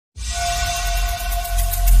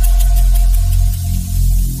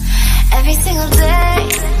single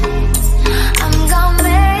day I'm gonna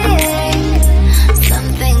make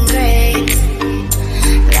something great.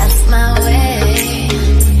 That's my way.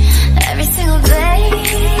 Every single day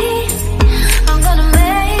I'm gonna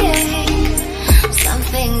make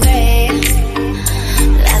something great.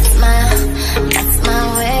 That's my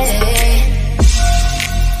way.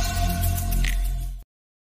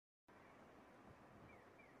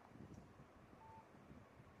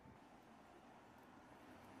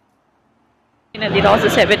 Nandito ako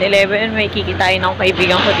sa 7-Eleven, may kikitain akong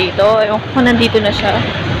kaibigan ko dito. Ewan ko kung nandito na siya.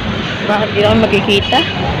 Bakit di ako magkikita?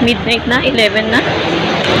 Midnight na, 11 na.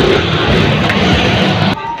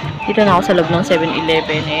 Dito na ako sa loob ng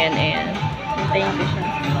 7-Eleven. Ayan, ayan. Hintayin ko siya.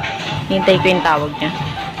 Hintay ko yung tawag niya.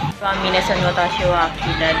 Minasan watashi wa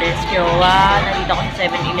kita desu wa. Nandito ako sa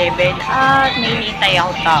 7-Eleven at may hinihintay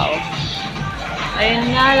akong tao. Ayun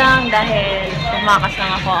nga lang, dahil tumakas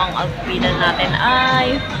lang ako, ang outfitan natin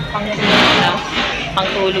ay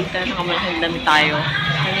pangtulog tayo, nakamalaking dami tayo.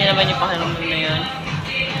 Hindi naman yung pakiramdam na yun.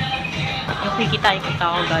 Yung kikitain ko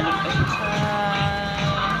tao, galing pa siya sa...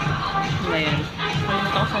 ano ba yun?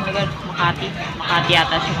 Kalimutan ko sa lugar, Makati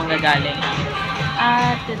yata siya manggagaling.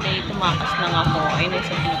 At today, tumakas lang ako. Ay,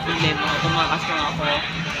 nasa problema ko, tumakas lang ako.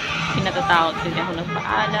 Pinatatakot ko, hindi ako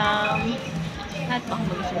nagpaalam. At baka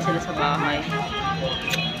magising sila sa bahay.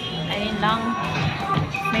 Ayun lang.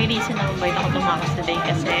 May reason na mabait ako tumakas today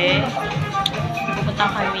kasi pupunta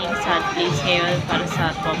kami sa place ngayon para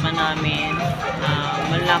sa tropa namin.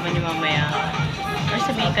 Malalaman niyo mamaya. Or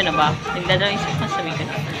sabihin ko na ba? Nagdadalawang isip na sabihin ko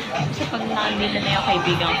na. Kasi pag nakandila na yung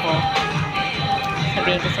kaibigan ko,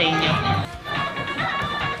 sabihin ko sa inyo.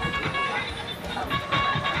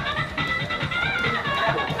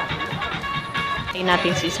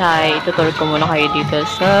 Natin si Sai. Tutur ko muna kayo dito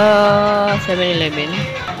sa 7-Eleven.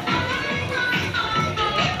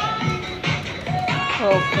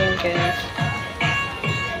 Okay, guys.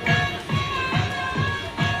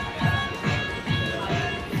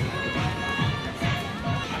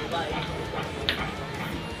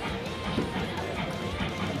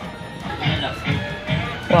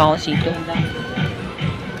 Wow, sito.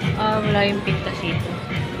 Wala yung pintas sito.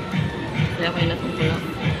 Kaya kayo natutulak.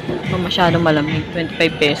 Masyadong malamig, 25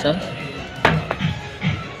 pesos.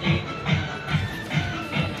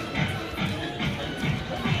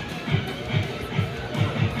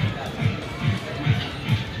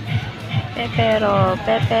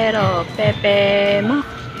 Pepe mo.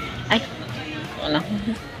 Ay, wala.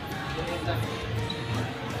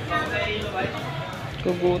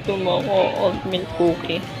 Gugutom ako, oat milk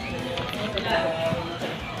cookie.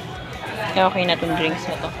 Kaya okay na itong drinks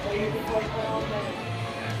na to.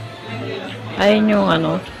 Ayun yung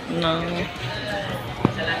ano, ng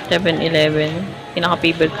 7-Eleven.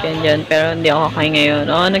 Pinaka-favorite ko yan dyan. Pero hindi ako kakain ngayon.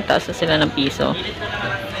 Oo, nagtaas na sila ng piso.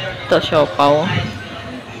 Ito, siopaw.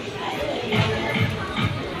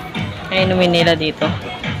 Ayun, inumin nila dito.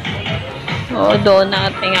 Oo,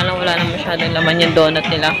 donut. Ay nga lang, wala na masyadong laman yung donut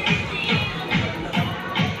nila.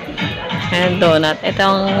 Ayun, donut.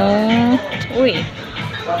 Itong, uy,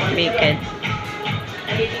 bacon.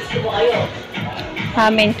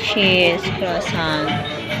 Ham and cheese, croissant,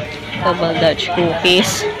 double Dutch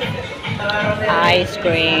cookies, ice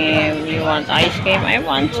cream. You want ice cream? I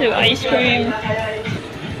want to ice cream.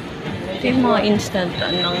 Ito yung mga instant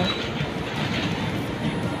ng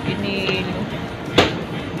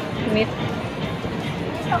meat.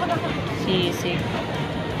 Sisig.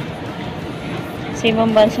 Sa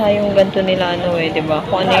ibang bansa yung ganito nila ano eh, diba?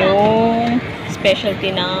 Kung ano yung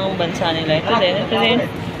specialty ng bansa nila. Ito din.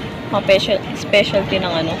 Mga specialty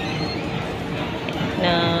ng ano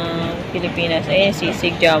ng Philippines. Ayun,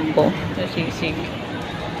 sisig jumbo. Sisig.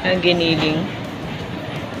 Ang giniling.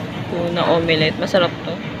 Tuna omelette. Masarap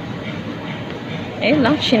to. Ayun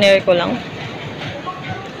lang. Shinare ko lang.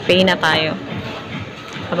 Pay na tayo.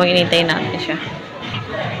 Habang inintay natin siya.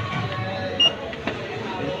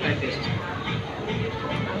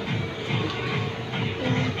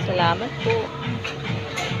 Salamat po.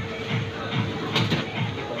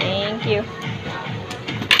 Thank you.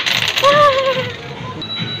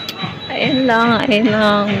 Ayun lang.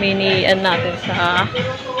 Mini-an natin sa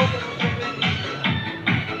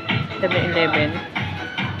 7-Eleven.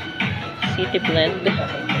 City Blend.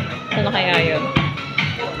 Ano kaya yun?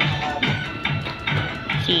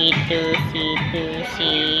 C2.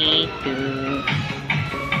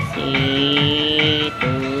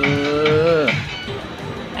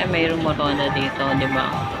 Ay, mayroong morona dito, di ba?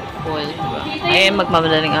 Cool, di ba? Ay,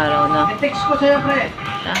 magmamadaling araw na.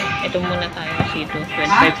 Ito muna tayo C2.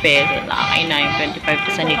 25 pesos. Nakakain na yung 25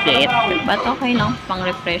 pesos ni Liit. But okay lang. Pang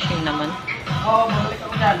refreshing naman.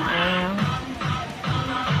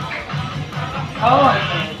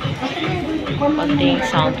 Konting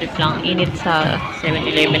sound trip lang. Init sa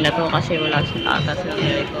 7-Eleven na to kasi wala sa ata sa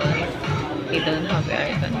aircon. They don't have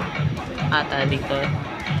aircon ata dito.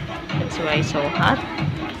 That's why so hot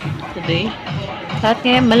today. Lahat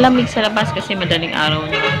ngayon malamig sa labas kasi madaling araw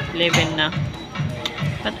na. 11 na.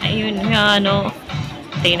 At ayun nga, ano,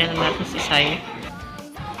 tayo na natin si Sai.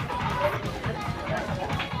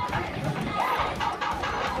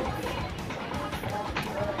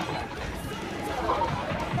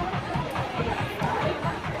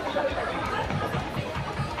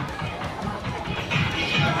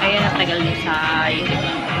 Ayan, natagal ni Sai.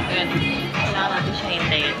 Ayan, kailangan natin siya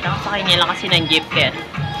hintayin. Nakasakay niya lang kasi ng jeep kaya.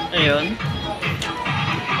 Ayun.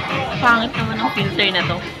 Pangit naman ang filter na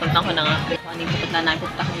to. Punta ko na nga. Kanina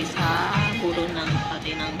punta kami sa guro ng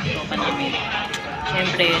patay ng tropa namin.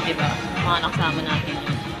 Siyempre, di ba, mga nakasama natin.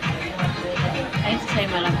 Ayun sa Sai,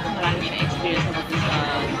 marami siya experience about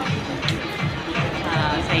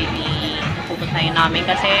sa side ni pupuntahin namin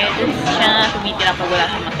kasi doon siya tumitira pag wala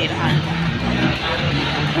siyang matirahan.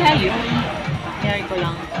 Kaya yun. Kaya ko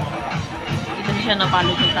lang. Dito na siya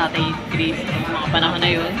napalo ng tatay Kris. Mga panahon na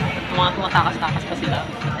yun. Mga tumatakas-takas pa sila.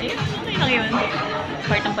 Ayun, okay lang yun.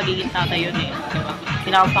 Part ng pagiging tatay yun eh. Diba?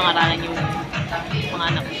 Pinapapangaralan yung mga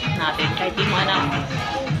anak natin. Kahit yung mga anak,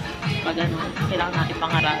 pag ano, kailangan natin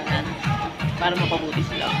pangaralan para mapabuti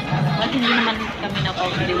sila. Well, hindi naman kami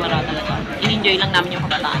napapaliwara talaga. In-enjoy lang namin yung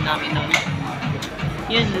kabataan namin noon.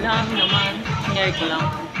 Yun lang naman. Nangyari ko lang.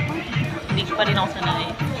 Hindi ko pa rin ako sanay.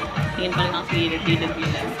 Tingin pa rin ako sa gilid.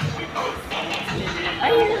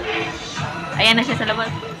 Ayan na siya sa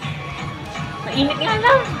labas. Mainit nga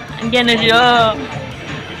lang. Andiyan na siya.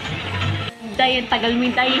 Day, tagal mo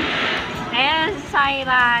yung day. Ayan,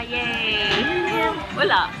 Saira. Yay.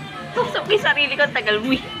 Wala. Tusok yung sarili ko, tagal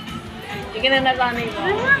mo. Hindi ka na nasanay mo.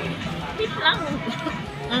 Wait lang.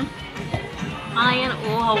 Ayan,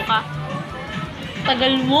 uhaw ka.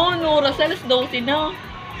 Tagal mo, no? Oras, 12 na.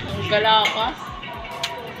 Ang galakas.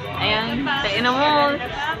 Ayan, tingnan mo.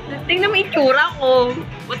 Tingnan mo itsura ko.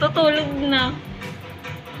 Matutulog na.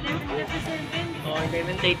 Oh,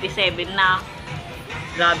 11:37 na.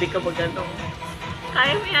 Grabe ka ba ganun?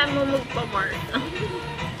 Kaya mo yan mo magpa-mark.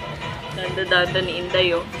 Danda-danda ni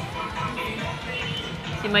Inday, oh.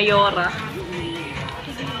 Si Mayora.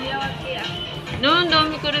 No, ang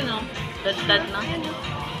dami ko rin, oh. Dad-dad na.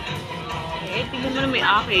 Eh, tingnan mo na may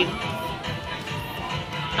akin.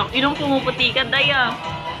 Inong pumuputi ka, Daya.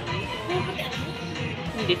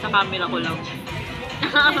 Hindi, sa camera ko lang.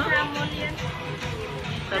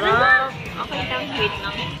 Sarap. Okay lang, wait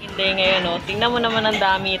lang. Hindi ngayon, oh. Tingnan mo naman ang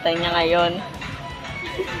damitan niya ngayon.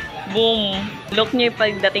 Boom! Look niyo yung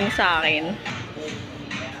pagdating sa akin.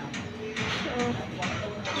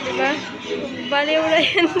 So, diba? Baliw na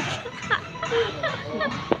yan.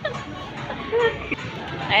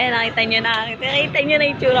 Ayan, nakita nyo na. Nakita nyo na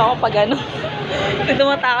yung tsura ko pag ano. Kung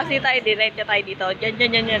tumatakas din tayo, diretso tayo dito.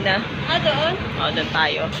 Diyan na. Doon? O, doon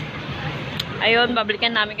tayo. Ayun,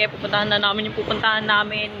 babalikan namin kayo. Pupuntahan na namin yung pupuntahan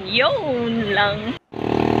namin. Yun lang.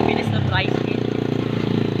 Bilis na price eh.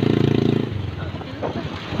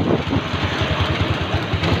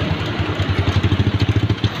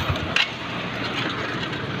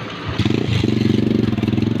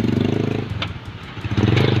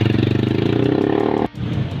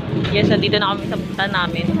 Yes, so dito na kami sa punta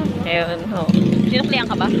namin. Ayun, ho. Sinuklian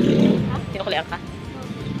ka ba? Sinuklian ka?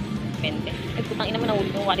 Pente. Ay, putang ina mo na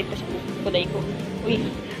ulit ng wallet ko sa kuday ko. Uy,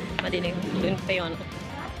 madinig. Doon pa yun.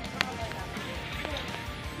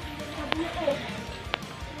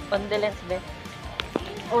 Condolences, be.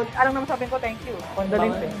 Oh, alam naman sabihin ko, thank you.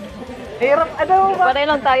 Condolences. Hirap, ano ba? Patay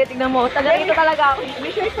lang tayo, tignan mo. Taga dito talaga ako.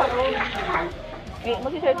 May shirts ako.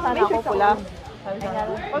 Mag-shirt sana ako pula.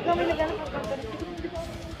 Huwag kami nagano ng condolences.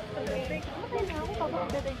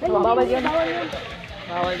 Bawal yun.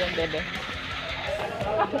 Bawal yun, bebe.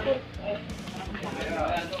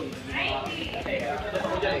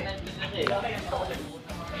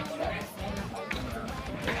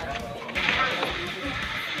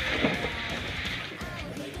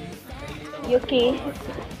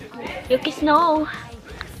 Yuki Snow.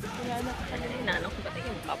 Inaano ko ba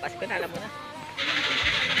tayo? Papasko na, alam mo na.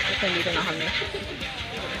 Kasi dito na kami.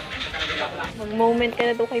 Mag-moment ka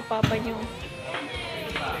na daw kay papa niyo.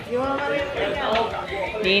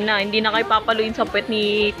 Hindi na kayo papaluin sa puwet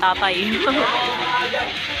ni tatay.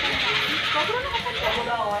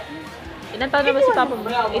 Ilan taon na ba si papa mo?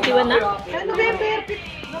 81 na? November.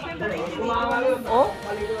 Oh?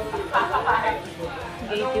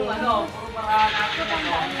 81.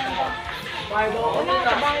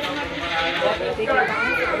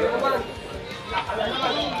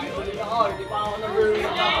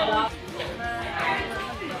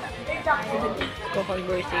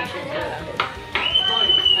 conversation sila.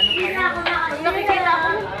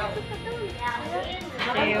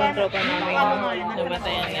 Kasi yung tropa namin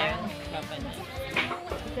namatayan ngayon. Papa niya.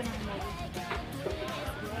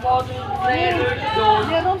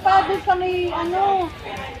 Meron pa doon sa may ano.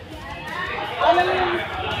 Alam mo yung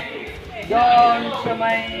doon sa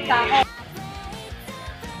may tako.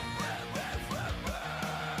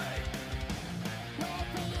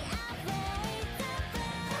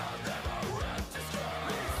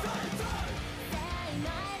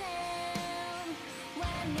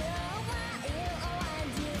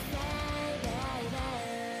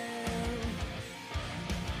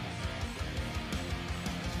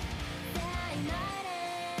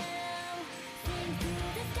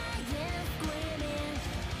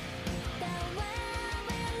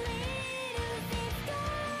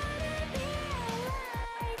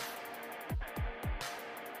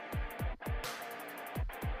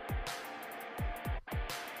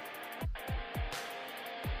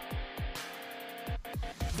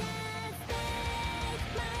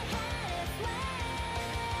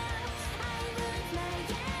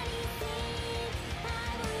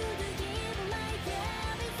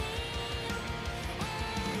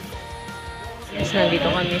 Yes, nandito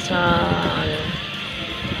kami sa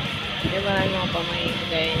diba yung mga pamain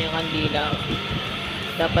gaya yung kandila.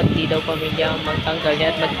 Dapat di daw pamilya magtanggal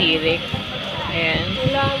niya at magtirik. Ayan.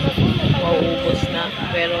 Mauubos na.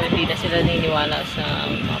 Pero hindi na sila niniwala sa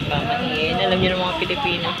mga pamahiin. Alam niyo ng mga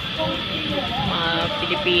Pilipino. Mga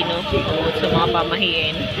Pilipino tungkol sa mga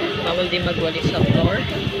pamahiin. Bawal din magwalis sa floor.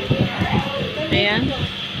 Ayan.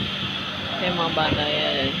 Ayan mga bata.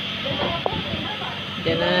 Ayan.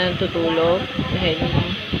 Diyan na tutulog dahil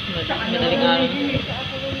madaling araw.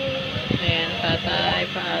 Ayan, tatay,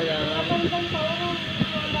 paalam.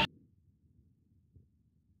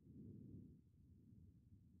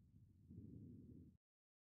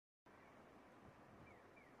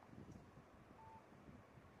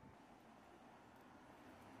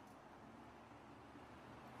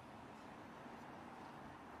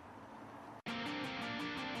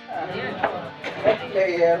 Next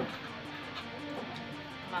layer.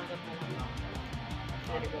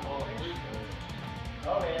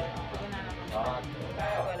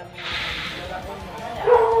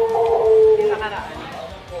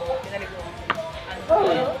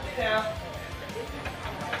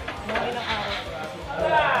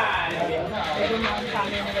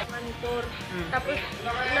 Tapos,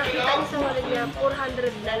 nakita niya sa wallet niya,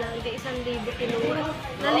 400 na lang, hindi 1,000 kinuha.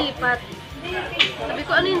 Nalipat. Sabi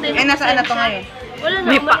ko, ano yun? Eh, nasaan na to ngayon? Wala na,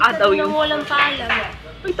 May paa daw yun. walang paalam.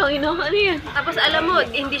 Uy, tangina, ano yan? Tapos alam mo,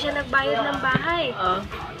 hindi siya nagbayad ng bahay.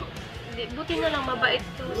 Buti na lang mabait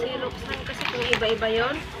to si Roxanne kasi kung iba-iba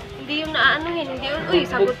yon, hindi yung naaanuhin, hindi yun, uy,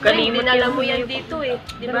 sagot mo yun, dinala mo yan dito eh.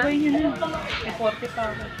 Di ba? Eh, 40 pa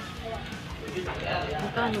ako.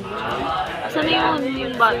 Magkano ba? Saan na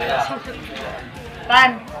yung bata?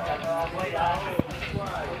 Tan!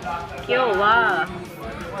 Kyowa.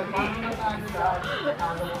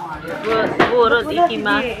 Burot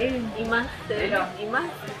ikimasu.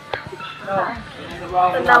 Imasu?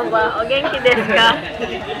 Tanaw ba? O genki desu ka?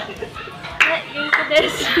 Genki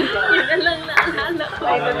desu. Yun na lang naalala ko.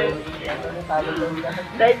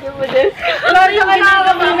 Daijoubu desu ka? Ano yung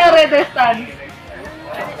kami na redestan?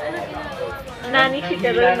 Nani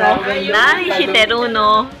shiteru no? Nani shiteru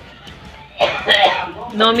no?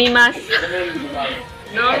 Nomimasu.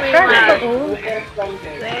 Nomimasu.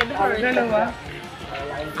 Red horse. Dalawa.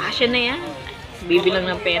 Asya na yan. Bibilang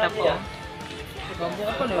ng pera po.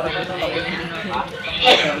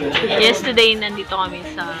 Yesterday, nandito kami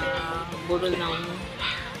sa burol ng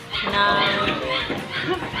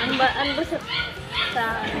ano ba sa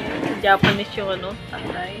Japanese yung ano,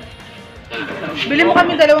 Patay. Bili mo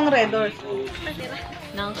kami dalawang red horse.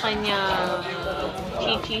 Ng kanya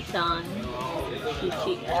Chichi-san.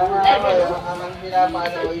 Chichi.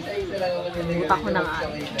 Buta ko na nga.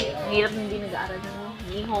 Hirap hindi nag-aaral ng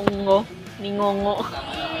Nihongo.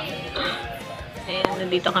 Ayan,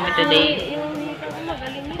 nandito kami today.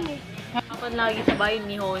 Magaling yun eh. Kapag lagi sa bahay,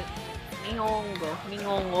 Nihongo.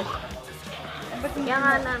 Kaya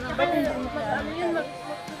nga na. Ano yun, magsulat.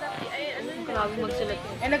 Ay, ano yun? Grabe magsulat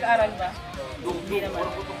yun. Eh, nag-aral ba? Hindi naman.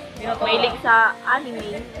 Mahilig sa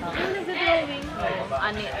anime. Ano nag-drawing?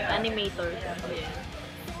 Animator.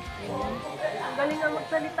 Ang galing nga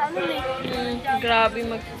magsalita nun eh. Grabe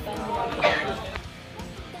magsalita.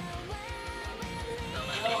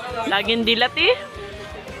 Laging dilat eh.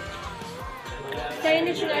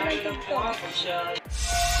 Chinese nga lang tugtog.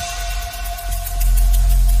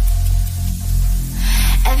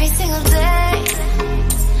 Every single day